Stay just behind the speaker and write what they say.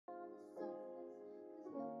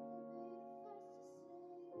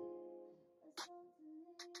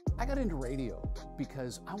I got into radio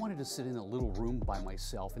because I wanted to sit in a little room by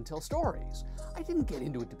myself and tell stories. I didn't get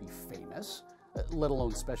into it to be famous, let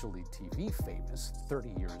alone specialty TV famous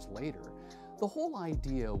 30 years later. The whole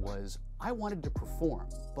idea was I wanted to perform,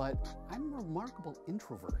 but I'm a remarkable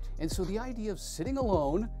introvert. And so the idea of sitting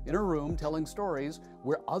alone in a room telling stories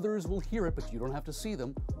where others will hear it but you don't have to see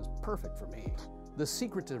them was perfect for me. The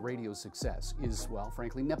secret to radio's success is, well,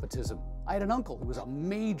 frankly, nepotism. I had an uncle who was a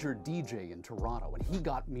major DJ in Toronto, and he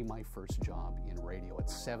got me my first job in radio at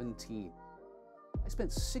 17. I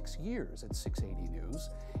spent 6 years at 680 News,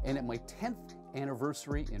 and at my 10th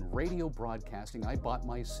anniversary in radio broadcasting, I bought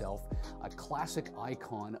myself a classic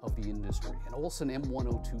icon of the industry, an Olsen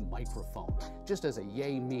M102 microphone, just as a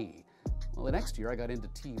yay me. Well, the next year I got into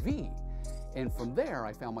TV. And from there,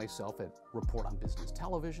 I found myself at Report on Business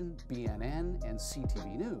Television, BNN, and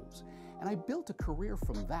CTV News. And I built a career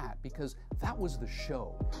from that because that was the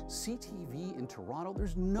show. CTV in Toronto,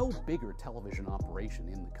 there's no bigger television operation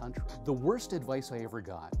in the country. The worst advice I ever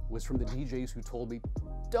got was from the DJs who told me,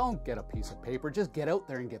 don't get a piece of paper, just get out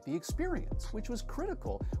there and get the experience, which was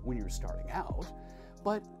critical when you're starting out.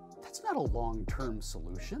 But that's not a long-term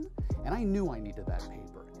solution, and I knew I needed that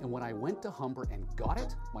paper. And when I went to Humber and got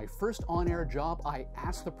it, my first on-air job, I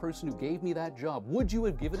asked the person who gave me that job, would you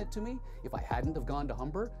have given it to me if I hadn't have gone to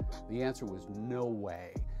Humber? The answer was no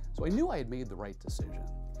way. So I knew I had made the right decision.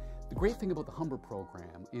 The great thing about the Humber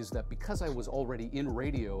program is that because I was already in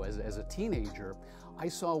radio as a teenager, I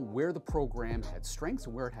saw where the program had strengths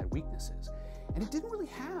and where it had weaknesses. And it didn't really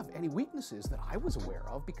have any weaknesses that I was aware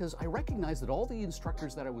of because I recognized that all the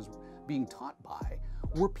instructors that I was being taught by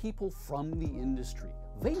were people from the industry.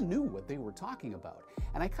 They knew what they were talking about.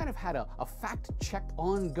 And I kind of had a fact check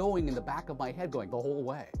ongoing in the back of my head going the whole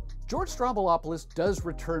way. George Stroumboulopoulos does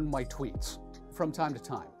return my tweets from time to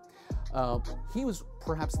time. He was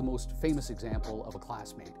perhaps the most famous example of a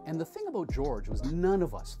classmate. And the thing about George was none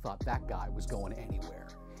of us thought that guy was going anywhere.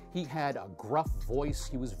 He had a gruff voice.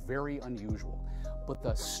 He was very unusual. But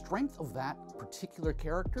the strength of that particular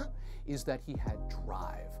character is that he had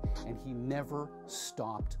drive and he never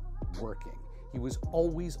stopped working. He was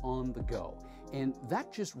always on the go. And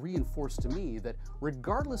that just reinforced to me that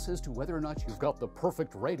regardless as to whether or not you've got the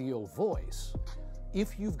perfect radio voice,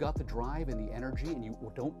 if you've got the drive and the energy and you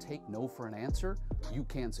don't take no for an answer, you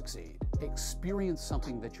can succeed. Experience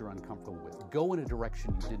something that you're uncomfortable with. Go in a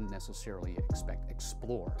direction you didn't necessarily expect.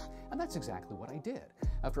 Explore. And that's exactly what I did.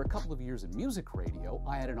 After a couple of years in music radio,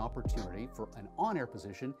 I had an opportunity for an on-air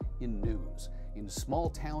position in news in small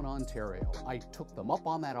town Ontario. I took them up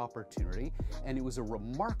on that opportunity, and it was a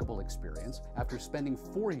remarkable experience. After spending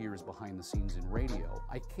 4 years behind the scenes in radio,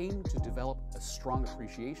 I came to develop a strong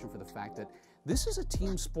appreciation for the fact that this is a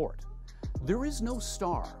team sport. There is no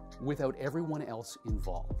star without everyone else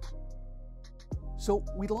involved. So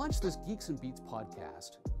we launched this Geeks and Beats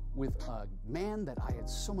podcast with a man that I had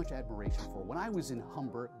so much admiration for. When I was in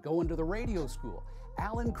Humber going to the radio school,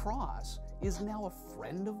 Alan Cross is now a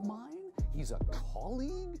friend of mine. He's a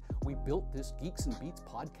colleague. We built this Geeks and Beats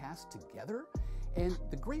podcast together. And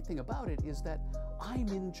the great thing about it is that I'm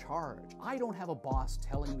in charge. I don't have a boss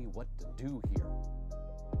telling me what to do here.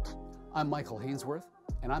 I'm Michael Hainsworth,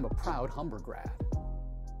 and I'm a proud Humber grad.